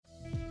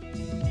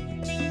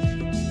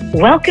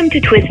Welcome to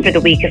Twist for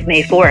the week of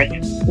May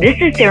 4th. This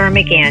is Sarah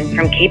McGann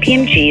from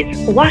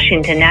KPMG's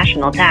Washington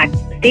National Tax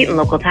State and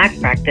Local Tax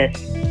Practice.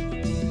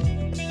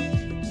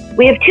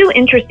 We have two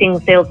interesting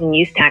sales and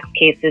use tax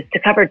cases to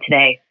cover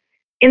today.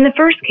 In the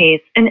first case,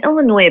 an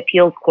Illinois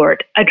appeals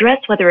court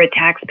addressed whether a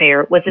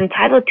taxpayer was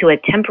entitled to a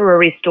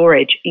temporary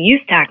storage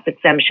use tax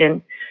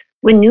exemption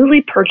when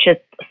newly purchased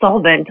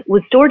solvent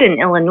was stored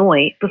in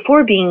Illinois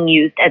before being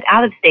used at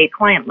out-of-state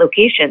client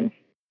locations.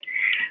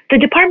 The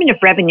Department of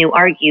Revenue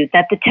argued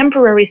that the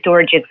temporary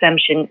storage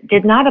exemption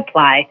did not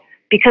apply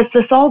because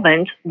the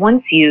solvent,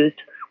 once used,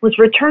 was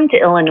returned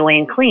to Illinois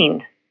and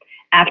cleaned.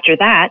 After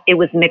that, it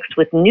was mixed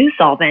with new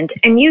solvent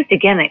and used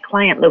again at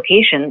client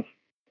locations.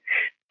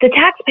 The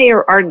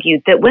taxpayer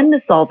argued that when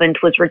the solvent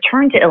was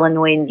returned to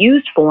Illinois in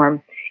used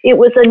form, it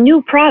was a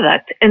new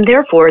product, and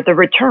therefore the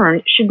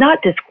return should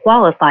not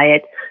disqualify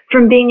it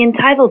from being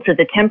entitled to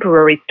the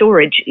temporary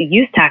storage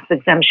use tax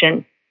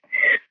exemption.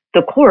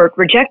 The court,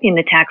 rejecting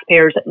the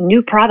taxpayer's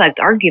new product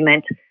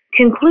argument,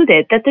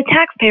 concluded that the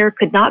taxpayer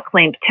could not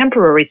claim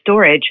temporary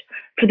storage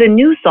for the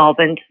new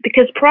solvent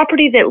because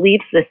property that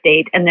leaves the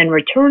state and then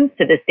returns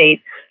to the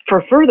state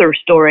for further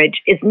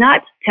storage is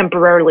not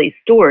temporarily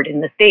stored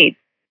in the state.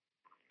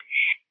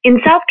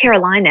 In South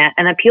Carolina,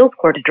 an appeals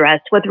court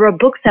addressed whether a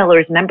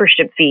bookseller's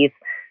membership fees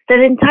that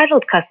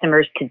entitled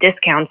customers to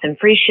discounts and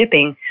free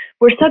shipping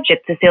were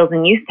subject to sales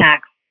and use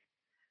tax.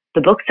 The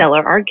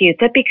bookseller argued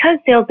that because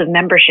sales of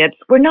memberships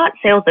were not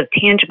sales of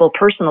tangible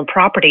personal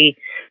property,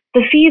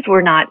 the fees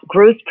were not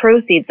gross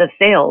proceeds of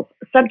sales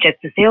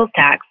subject to sales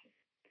tax.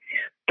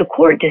 The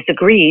court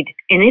disagreed.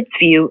 In its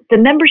view, the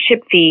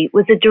membership fee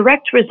was a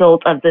direct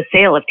result of the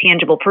sale of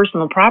tangible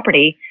personal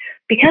property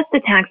because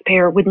the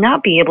taxpayer would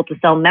not be able to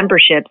sell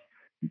memberships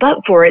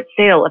but for its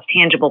sale of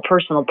tangible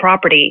personal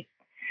property.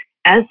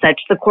 As such,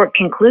 the court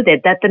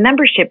concluded that the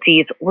membership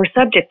fees were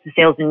subject to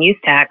sales and use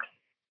tax.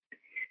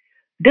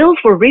 Bills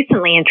were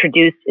recently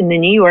introduced in the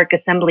New York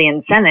Assembly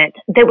and Senate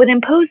that would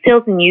impose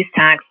sales and use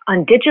tax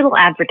on digital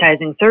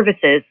advertising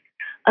services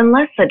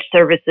unless such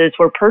services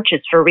were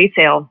purchased for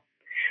resale.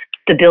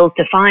 The bills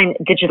define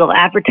digital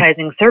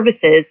advertising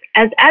services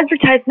as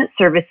advertisement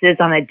services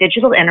on a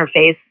digital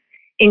interface,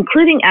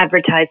 including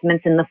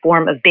advertisements in the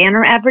form of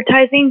banner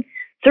advertising,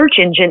 search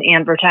engine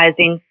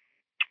advertising,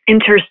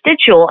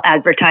 interstitial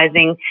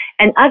advertising,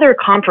 and other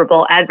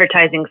comparable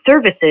advertising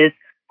services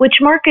which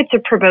markets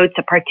or promotes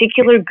a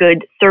particular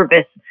good,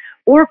 service,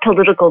 or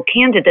political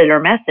candidate or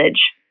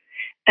message.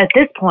 At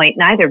this point,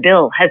 neither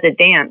bill has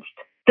advanced.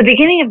 The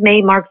beginning of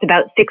May marks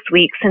about 6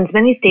 weeks since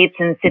many states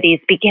and cities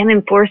began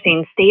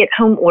enforcing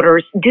stay-at-home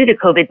orders due to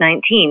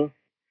COVID-19.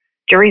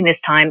 During this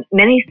time,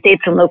 many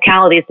states and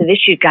localities have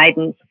issued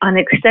guidance on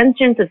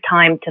extensions of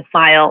time to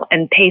file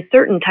and pay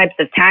certain types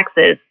of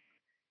taxes.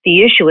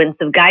 The issuance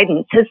of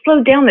guidance has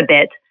slowed down a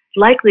bit,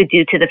 likely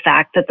due to the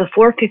fact that the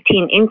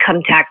 415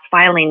 income tax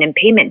filing and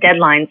payment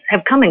deadlines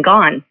have come and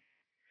gone.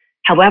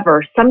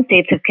 However, some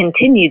states have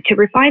continued to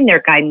refine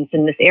their guidance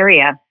in this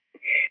area.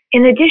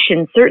 In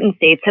addition, certain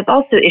states have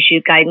also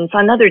issued guidance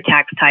on other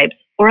tax types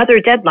or other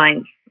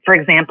deadlines. For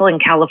example, in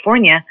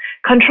California,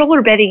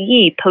 Comptroller Betty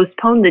Yee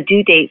postponed the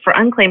due date for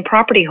unclaimed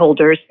property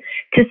holders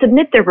to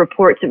submit their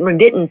reports and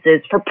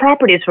remittances for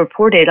properties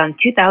reported on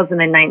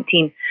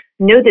 2019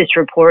 notice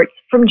reports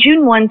from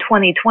June 1,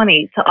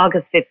 2020 to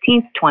August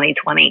 15,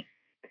 2020.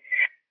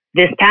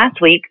 This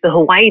past week, the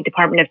Hawaii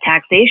Department of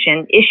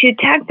Taxation issued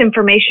Tax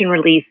Information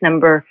Release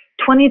number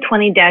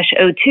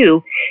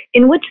 2020-02,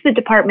 in which the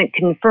department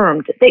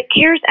confirmed that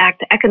CARES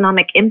Act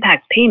economic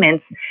impact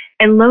payments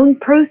and loan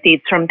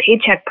proceeds from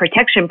Paycheck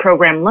Protection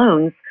Program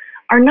loans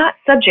are not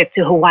subject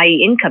to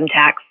Hawaii income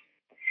tax.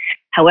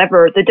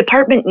 However, the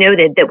department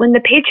noted that when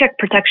the Paycheck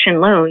Protection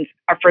loans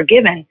are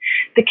forgiven,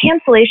 the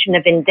cancellation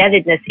of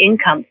indebtedness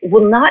income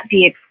will not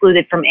be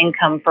excluded from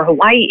income for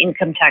Hawaii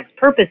income tax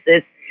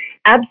purposes,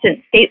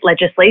 absent state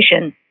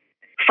legislation.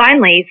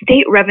 Finally,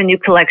 state revenue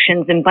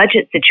collections and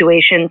budget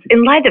situations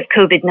in light of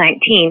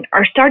COVID-19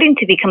 are starting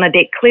to become a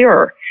bit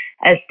clearer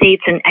as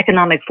states and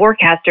economic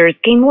forecasters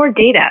gain more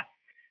data.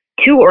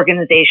 Two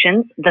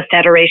organizations, the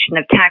Federation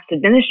of Tax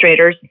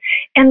Administrators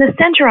and the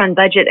Center on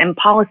Budget and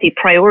Policy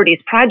Priorities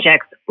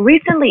Projects,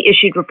 recently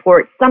issued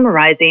reports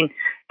summarizing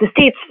the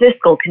state's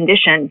fiscal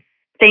condition.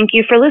 Thank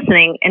you for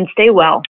listening and stay well.